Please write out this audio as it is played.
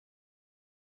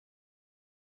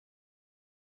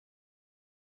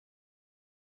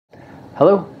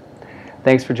Hello,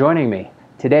 thanks for joining me.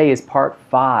 Today is part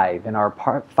 5 in our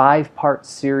five-part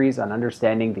series on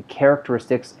understanding the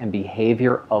characteristics and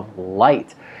behavior of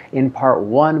light. In part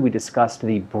 1, we discussed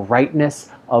the brightness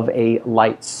of a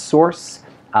light source.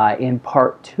 In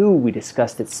part 2, we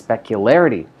discussed its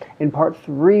specularity. In part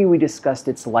 3, we discussed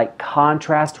its light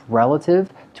contrast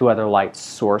relative to other light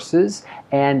sources.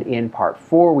 And in part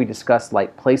 4, we discussed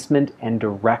light placement and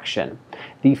direction.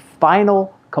 The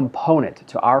final component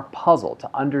to our puzzle to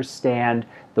understand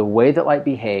the way that light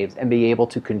behaves and be able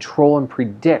to control and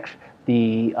predict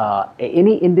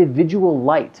any individual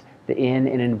light in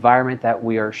an environment that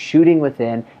we are shooting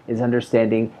within is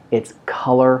understanding its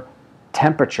color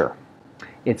temperature.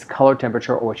 Its color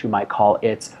temperature, or what you might call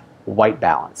its white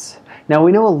balance. Now,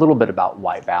 we know a little bit about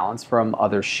white balance from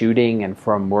other shooting and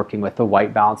from working with the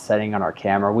white balance setting on our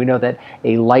camera. We know that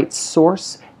a light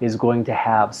source is going to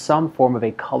have some form of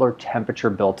a color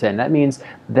temperature built in. That means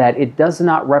that it does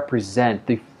not represent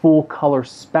the full color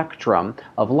spectrum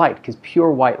of light, because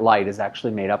pure white light is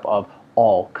actually made up of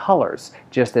all colors.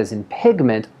 Just as in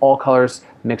pigment, all colors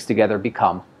mixed together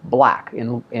become black.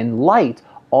 In light,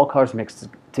 all colors mixed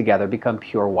together become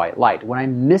pure white light. When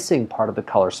I'm missing part of the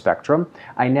color spectrum,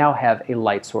 I now have a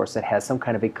light source that has some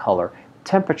kind of a color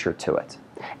temperature to it.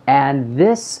 And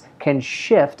this can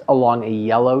shift along a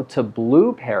yellow to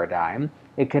blue paradigm.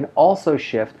 It can also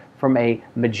shift from a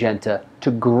magenta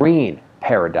to green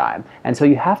paradigm. And so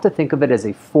you have to think of it as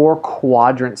a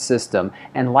 4-quadrant system,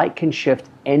 and light can shift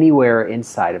anywhere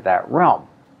inside of that realm.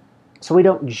 So we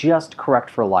don't just correct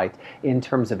for light in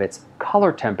terms of its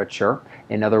color temperature,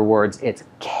 in other words, its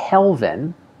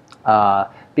Kelvin,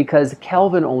 because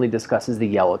Kelvin only discusses the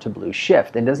yellow to blue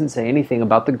shift and doesn't say anything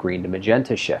about the green to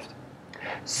magenta shift.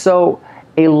 So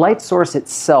a light source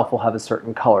itself will have a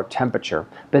certain color temperature,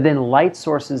 but then light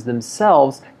sources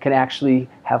themselves can actually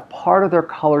have part of their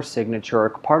color signature or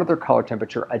part of their color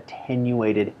temperature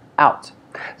attenuated out.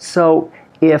 So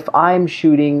if I'm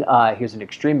shooting, here's an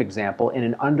extreme example, in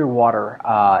an underwater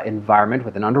environment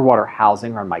with an underwater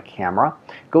housing on my camera,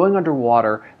 going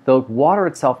underwater, the water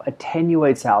itself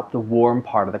attenuates out the warm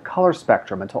part of the color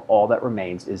spectrum until all that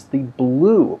remains is the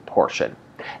blue portion.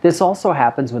 This also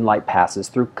happens when light passes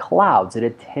through clouds. It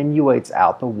attenuates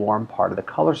out the warm part of the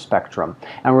color spectrum,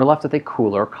 and we're left with a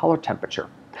cooler color temperature.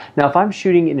 Now, if I'm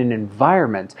shooting in an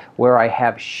environment where I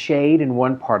have shade in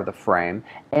one part of the frame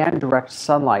and direct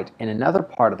sunlight in another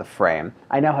part of the frame,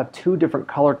 I now have 2 different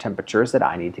color temperatures that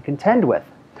I need to contend with.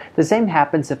 The same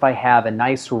happens if I have a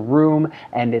nice room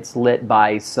and it's lit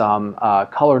by some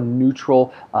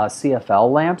color-neutral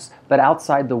CFL lamps, but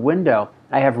outside the window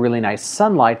I have really nice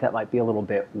sunlight that might be a little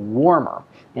bit warmer.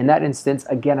 In that instance,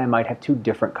 again, I might have 2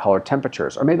 different color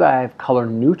temperatures. Or maybe I have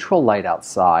color-neutral light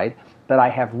outside, but I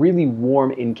have really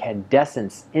warm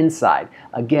incandescence inside.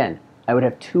 Again, I would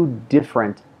have 2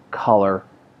 different color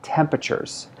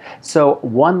temperatures. So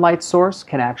one light source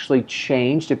can actually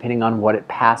change depending on what it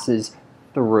passes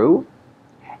through.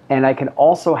 And I can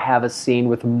also have a scene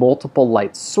with multiple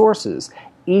light sources,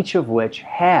 each of which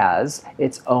has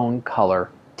its own color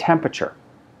temperature.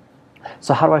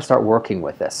 So how do I start working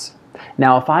with this?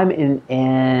 Now, if I'm in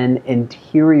an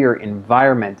interior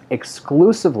environment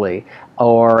exclusively,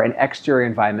 or an exterior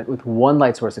environment with one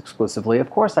light source exclusively,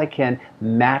 of course I can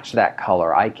match that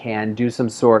color. I can do some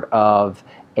sort of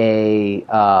a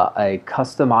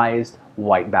customized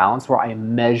white balance where I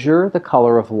measure the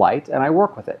color of light and I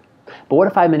work with it. But what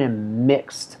if I'm in a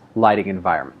mixed lighting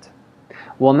environment?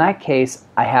 Well, in that case,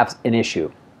 I have an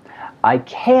issue. I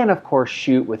can, of course,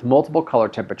 shoot with multiple color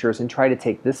temperatures and try to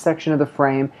take this section of the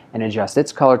frame and adjust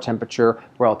its color temperature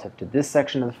relative to this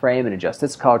section of the frame and adjust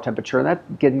its color temperature, and that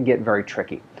can get very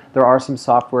tricky. There are some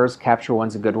softwares, Capture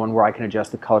One's a good one, where I can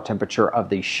adjust the color temperature of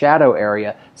the shadow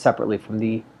area separately from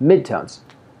the midtones.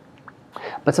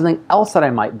 But something else that I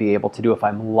might be able to do if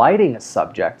I'm lighting a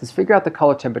subject is figure out the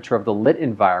color temperature of the lit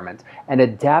environment and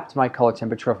adapt my color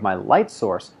temperature of my light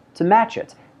source to match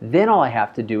it. Then all I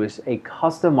have to do is a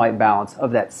custom white balance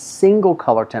of that single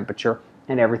color temperature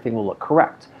and everything will look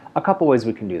correct. A couple ways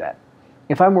we can do that.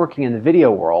 If I'm working in the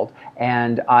video world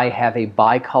and I have a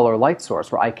bicolor light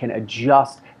source where I can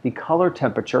adjust the color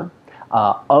temperature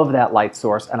of that light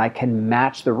source and I can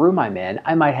match the room I'm in,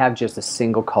 I might have just a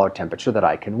single color temperature that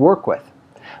I can work with.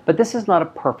 But this is not a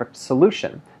perfect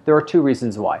solution. There are 2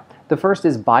 reasons why. The first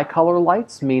is bicolor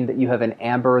lights mean that you have an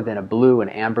amber, then a blue, an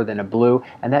amber, then a blue,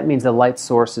 and that means the light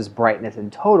source's brightness in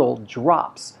total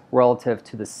drops relative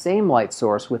to the same light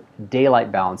source with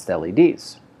daylight balanced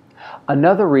LEDs.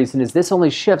 Another reason is this only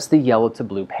shifts the yellow to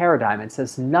blue paradigm and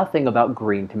says nothing about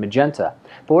green to magenta.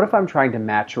 But what if I'm trying to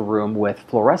match a room with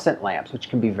fluorescent lamps, which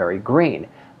can be very green?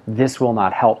 This will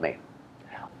not help me.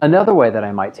 Another way that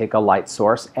I might take a light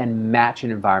source and match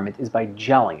an environment is by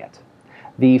gelling it.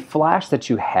 The flash that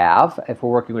you have, if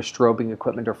we're working with strobing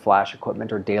equipment or flash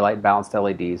equipment or daylight balanced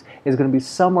LEDs, is going to be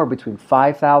somewhere between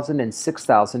 5,000 and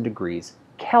 6,000 degrees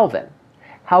Kelvin.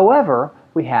 However,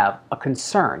 we have a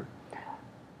concern.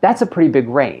 That's a pretty big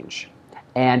range,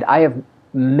 and I have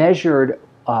measured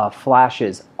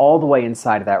flashes all the way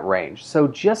inside of that range. So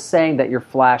just saying that your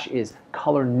flash is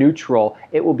color neutral,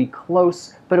 it will be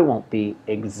close, but it won't be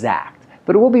exact.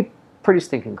 But it will be pretty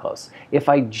stinking close. If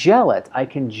I gel it, I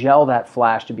can gel that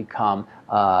flash to become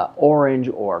orange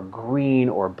or green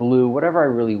or blue, whatever I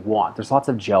really want. There's lots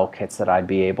of gel kits that I'd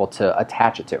be able to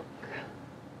attach it to.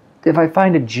 If I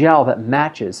find a gel that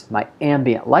matches my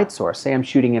ambient light source, say I'm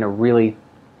shooting in a really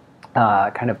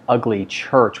kind of ugly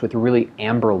church with really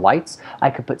amber lights, I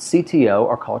could put CTO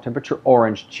or color temperature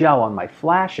orange gel on my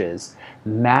flashes,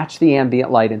 match the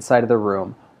ambient light inside of the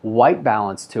room, white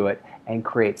balance to it, and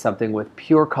create something with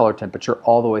pure color temperature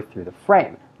all the way through the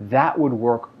frame. That would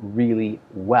work really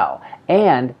well.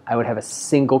 And I would have a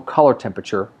single color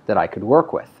temperature that I could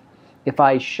work with. If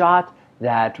I shot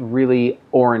that really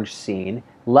orange scene,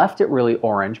 left it really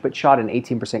orange, but shot an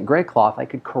 18% gray cloth, I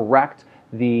could correct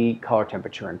the color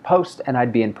temperature in post and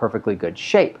I'd be in perfectly good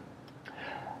shape.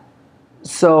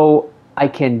 So I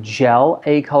can gel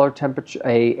a color temperature,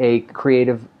 a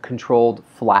creative controlled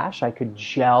flash. I could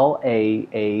gel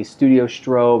a studio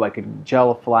strobe. I could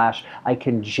gel a flash. I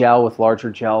can gel with larger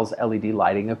gels, LED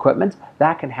lighting equipment.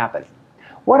 That can happen.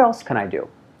 What else can I do?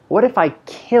 What if I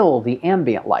kill the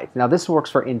ambient light? Now this works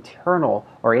for internal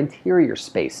or interior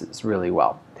spaces really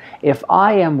well. If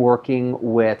I am working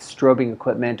with strobing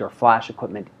equipment or flash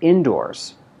equipment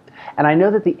indoors, and I know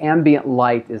that the ambient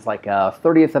light is like a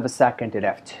 30th of a second at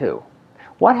f2,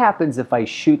 what happens if I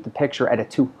shoot the picture at a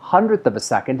 200th of a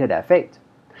second at f8?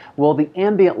 Well, the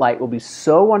ambient light will be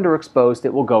so underexposed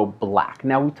it will go black.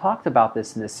 Now, we talked about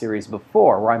this in this series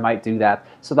before, where I might do that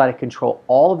so that I control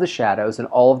all of the shadows and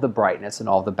all of the brightness and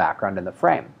all of the background in the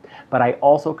frame. But I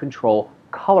also control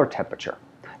color temperature.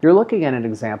 You're looking at an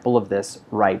example of this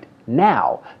right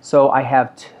now. So I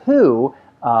have two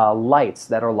lights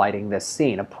that are lighting this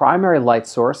scene. A primary light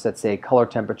source that's a color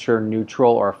temperature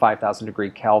neutral or a 5,000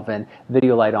 degree Kelvin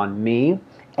video light on me,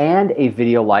 and a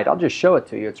video light. I'll just show it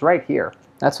to you. It's right here.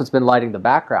 That's what's been lighting the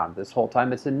background this whole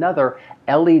time. It's another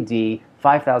LED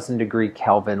 5,000 degree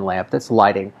Kelvin lamp that's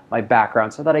lighting my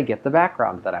background so that I get the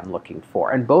background that I'm looking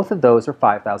for. And both of those are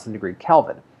 5,000 degree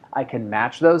Kelvin. I can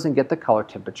match those and get the color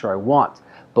temperature I want.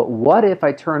 But what if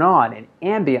I turn on an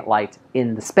ambient light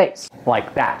in the space,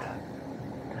 like that?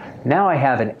 Now I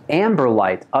have an amber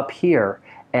light up here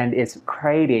and it's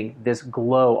creating this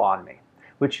glow on me,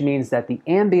 which means that the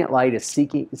ambient light is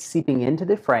seeping into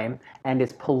the frame and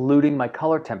it's polluting my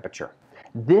color temperature.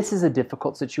 This is a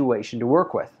difficult situation to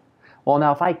work with. Well,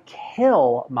 now if I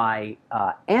kill my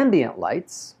ambient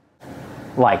lights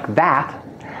like that,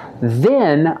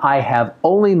 then I have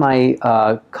only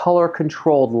my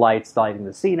color-controlled lights lighting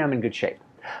the scene. I'm in good shape.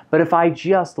 But if I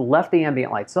just left the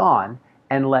ambient lights on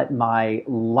and let my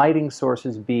lighting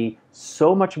sources be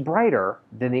so much brighter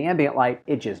than the ambient light,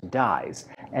 it just dies.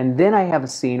 And then I have a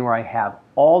scene where I have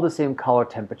all the same color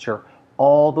temperature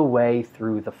all the way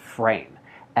through the frame.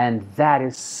 And that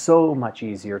is so much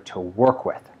easier to work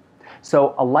with.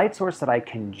 So a light source that I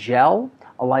can gel,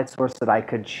 a light source that I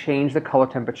could change the color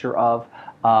temperature of,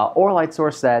 or a light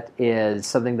source that is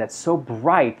something that's so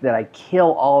bright that I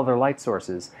kill all other light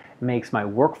sources, makes my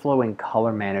workflow in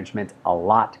color management a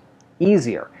lot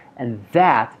easier. And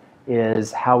that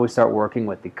is how we start working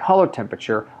with the color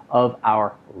temperature of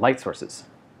our light sources.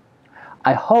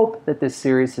 I hope that this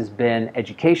series has been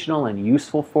educational and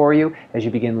useful for you as you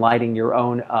begin lighting your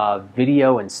own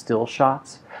video and still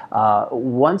shots.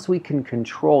 Once we can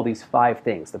control these 5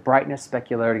 things, the brightness,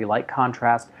 specularity, light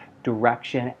contrast,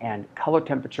 direction, and color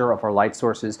temperature of our light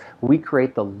sources, we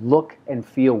create the look and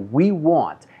feel we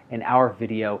want in our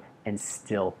video and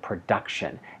still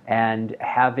production. And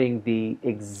having the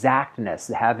exactness,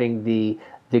 having the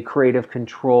creative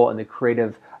control and the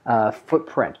creative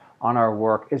footprint on our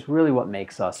work is really what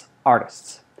makes us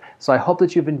artists. So I hope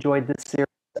that you've enjoyed this series.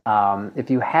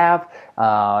 If you have,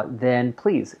 then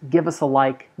please give us a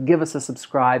like, give us a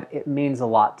subscribe. It means a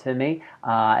lot to me.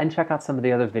 And check out some of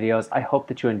the other videos. I hope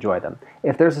that you enjoy them.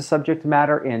 If there's a subject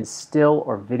matter in still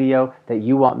or video that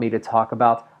you want me to talk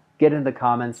about, get in the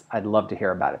comments. I'd love to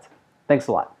hear about it. Thanks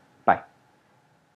a lot.